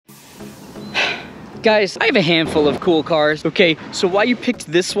Guys, I have a handful of cool cars. Okay, so why you picked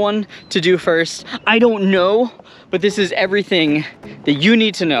this one to do first, I don't know, but this is everything that you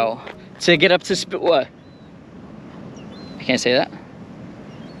need to know to get up to what? I can't say that.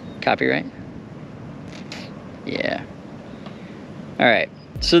 Copyright? Yeah. All right,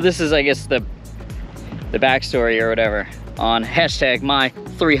 so this is, I guess, the backstory or whatever on hashtag my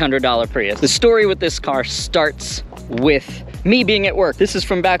 $300 Prius. The story with this car starts with me being at work. This is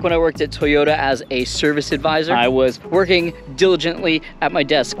from back when I worked at Toyota as a service advisor. I was working diligently at my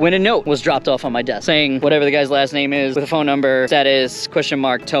desk when a note was dropped off on my desk saying whatever the guy's last name is with a phone number, status, question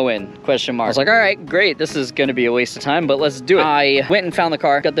mark, tow in, question mark. I was like, all right, great. This is gonna be a waste of time, but let's do it. I went and found the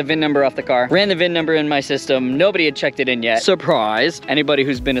car, got the VIN number off the car, ran the VIN number in my system. Nobody had checked it in yet. Surprise. Anybody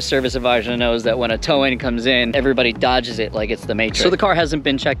who's been a service advisor knows that when a tow in comes in, everybody dodges it like it's the Matrix. So the car hasn't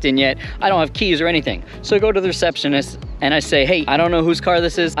been checked in yet. I don't have keys or anything. So I go to the receptionist and I say, hey, I don't know whose car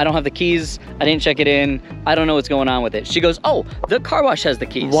this is. I don't have the keys. I didn't check it in. I don't know what's going on with it. She goes, oh, the car wash has the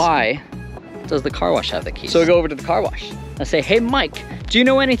keys. Why does the car wash have the keys? So I go over to the car wash. I say, hey, Mike, do you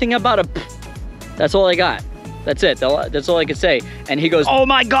know anything about a... That's all I got. That's it. That's all I could say. And he goes, oh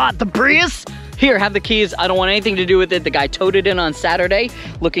my God, the Prius? Here, have the keys. I don't want anything to do with it. The guy towed it in on Saturday,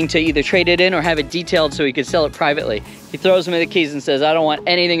 looking to either trade it in or have it detailed so he could sell it privately. He throws me the keys and says, I don't want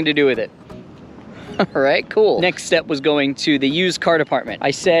anything to do with it. All right, cool. Next step was going to the used car department.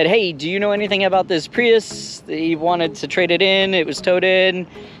 I said, hey, do you know anything about this Prius? He wanted to trade it in. It was towed in.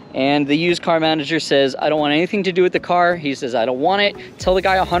 And the used car manager says, I don't want anything to do with the car. He says, I don't want it. Tell the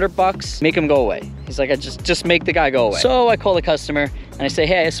guy $100, make him go away. He's like, just make the guy go away. So I call the customer and I say,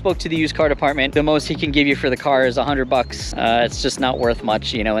 hey, I spoke to the used car department. The most he can give you for the car is $100. It's just not worth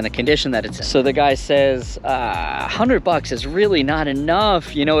much, you know, in the condition that it's in. So the guy says, $100 is really not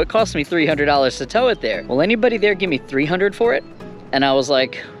enough. You know, it cost me $300 to tow it there. Will anybody there give me $300 for it? And I was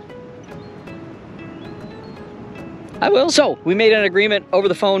like, I will. So we made an agreement over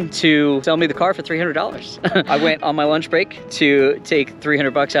the phone to sell me the car for $300. I went on my lunch break to take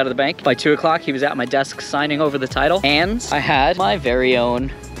 $300 out of the bank. By 2 o'clock, he was at my desk signing over the title, and I had my very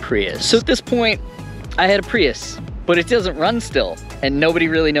own Prius. So at this point, I had a Prius, but it doesn't run still, and nobody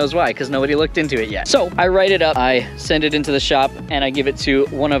really knows why, because nobody looked into it yet. So I write it up, I send it into the shop, and I give it to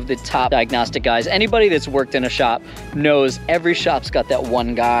one of the top diagnostic guys. Anybody that's worked in a shop knows every shop's got that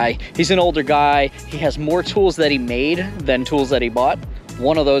one guy. He's an older guy. He has more tools that he made than tools that he bought.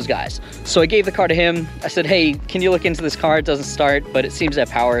 One of those guys. So I gave the car to him. I said, hey, can you look into this car? It doesn't start, but it seems to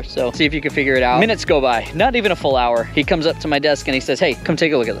have power, so see if you can figure it out. Minutes go by, not even a full hour. He comes up to my desk and he says, hey, come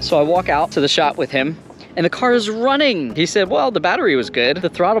take a look at this. So I walk out to the shop with him, and the car is running. He said, well, the battery was good. The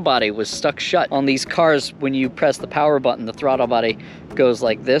throttle body was stuck shut. On these cars, when you press the power button, the throttle body goes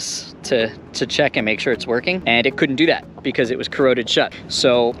like this to check and make sure it's working. And it couldn't do that because it was corroded shut.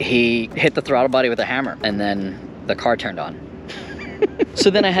 So he hit the throttle body with a hammer, and then the car turned on. So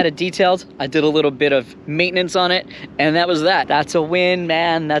then I had it detailed. I did a little bit of maintenance on it, and that was that. That's a win,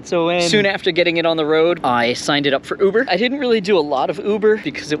 man, that's a win. Soon after getting it on the road, I signed it up for Uber. I didn't really do a lot of Uber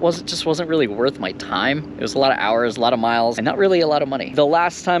because it just wasn't really worth my time. It was a lot of hours, a lot of miles, and not really a lot of money. The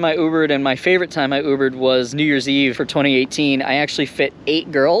last time I Ubered, and my favorite time I Ubered, was New Year's Eve for 2018. I actually fit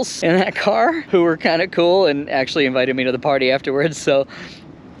 8 girls in that car who were kind of cool and actually invited me to the party afterwards, so.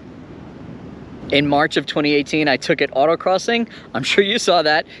 In March of 2018, I took it autocrossing. I'm sure you saw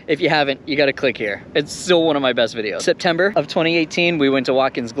that. If you haven't, you gotta click here. It's still one of my best videos. September of 2018, we went to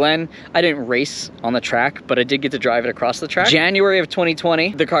Watkins Glen. I didn't race on the track, but I did get to drive it across the track. January of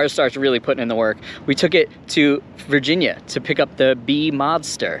 2020, the car starts really putting in the work. We took it to Virginia to pick up the B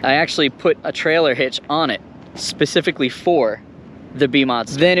Modster. I actually put a trailer hitch on it specifically for the B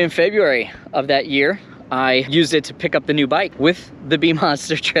Modster. Then in February of that year, I used it to pick up the new bike with the B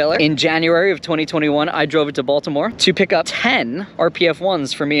Monster trailer. In January of 2021, I drove it to Baltimore to pick up 10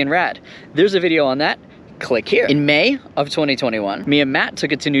 RPF1s for me and Rad. There's a video on that. Click here. In May of 2021, me and Matt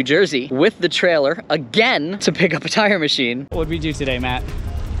took it to New Jersey with the trailer again to pick up a tire machine. What did we do today, Matt?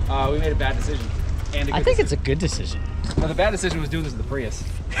 We made a bad decision. And I think it's a good decision. Well, the bad decision was doing this with the Prius.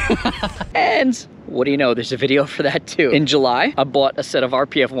 And what do you know, there's a video for that too. In July, I bought a set of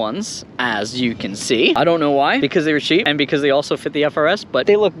RPF1s, as you can see. I don't know why, because they were cheap and because they also fit the FRS, but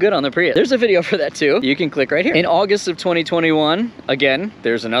they look good on the Prius. There's a video for that too. You can click right here. In August of 2021, again,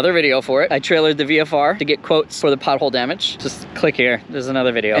 there's another video for it. I trailered the VFR to get quotes for the pothole damage. Just click here, there's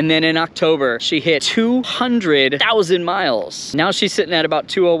another video. And then in October, she hit 200,000 miles. Now she's sitting at about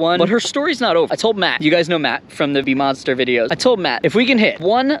 201, but her story's not over. I told Matt, you guys know Matt from the V Monster videos. I told Matt, if we can hit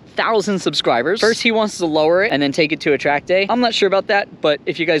 1,000 subscribers, first unless he wants to lower it and then take it to a track day. I'm not sure about that, but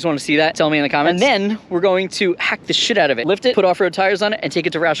if you guys want to see that, tell me in the comments. And then we're going to hack the shit out of it. Lift it, put off-road tires on it, and take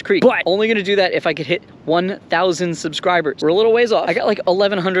it to Roush Creek. But only gonna do that if I could hit 1,000 subscribers. We're a little ways off. I got like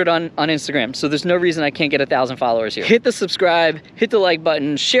 1,100 on Instagram, so there's no reason I can't get 1,000 followers here. Hit the subscribe, hit the like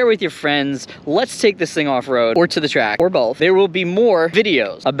button, share with your friends. Let's take this thing off-road or to the track or both. There will be more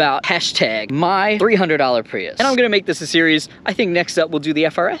videos about hashtag my $300 Prius. And I'm gonna make this a series. I think next up we'll do the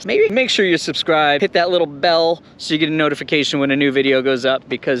FRS, maybe. Make sure you subscribe, hit that little bell so you get a notification when a new video goes up,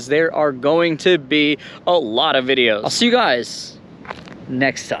 because there are going to be a lot of videos. I'll see you guys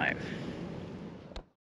next time.